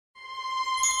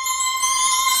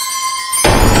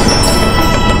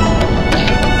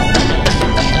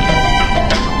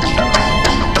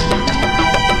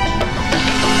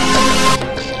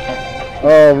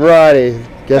righty.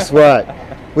 Guess what?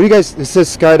 What do you guys? It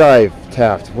says Skydive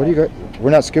Taft. What do you guys?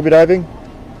 We're not scuba diving.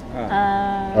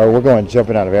 Or we're going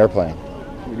jumping out of airplane.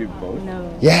 We do both.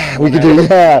 No. Yeah, we could do.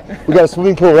 Yeah, we got a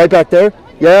swimming pool right back there.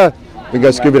 Yeah, we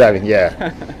go scuba diving.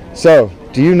 Yeah. So,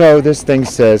 do you know this thing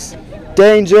says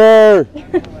danger?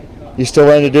 You still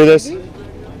ready to do this?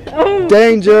 Oh.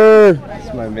 Danger.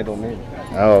 That's my middle name.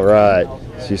 All right.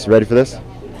 So you ready for this?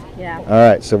 Yeah. All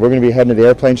right. So we're going to be heading to the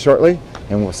airplane shortly,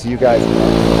 and we'll see you guys.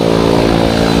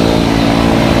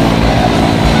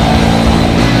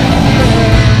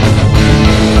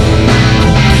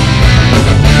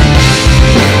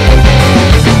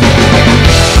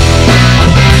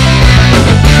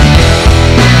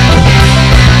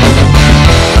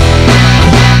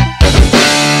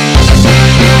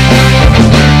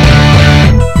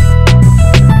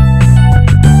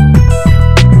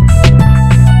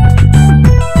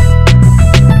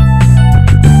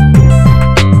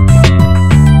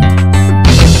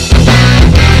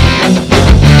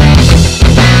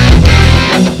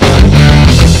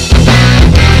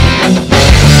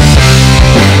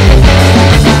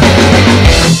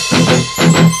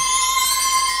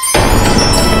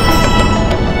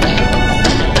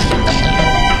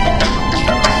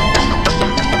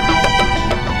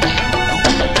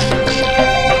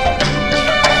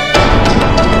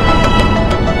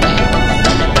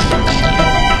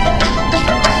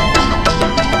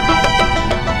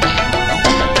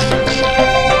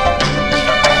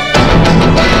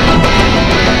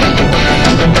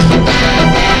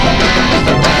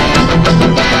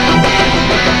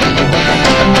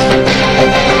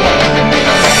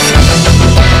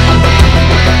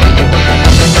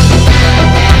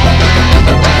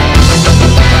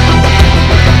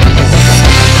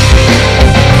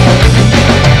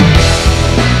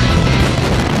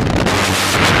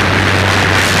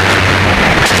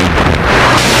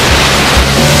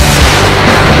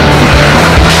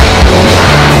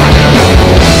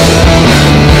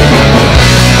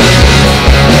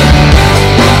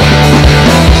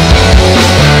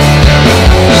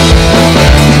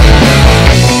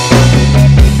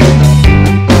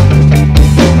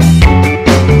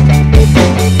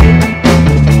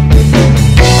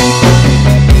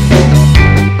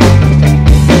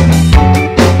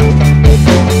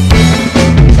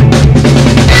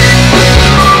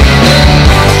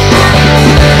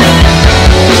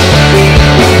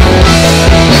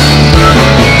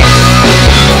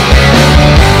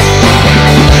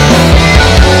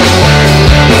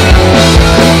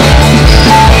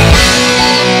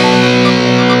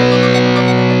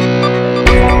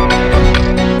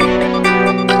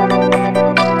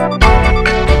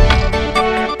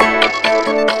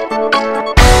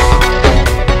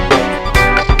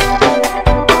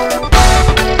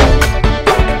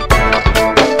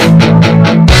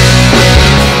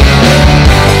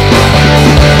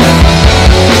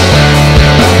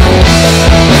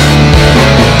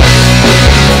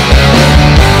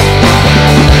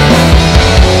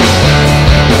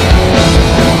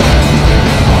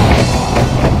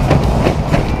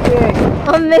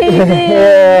 Amazing!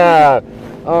 Yeah!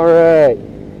 All right.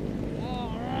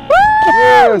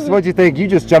 Yes, what'd you think? You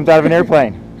just jumped out of an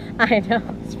airplane. I know.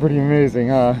 It's pretty amazing,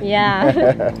 huh?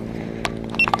 Yeah.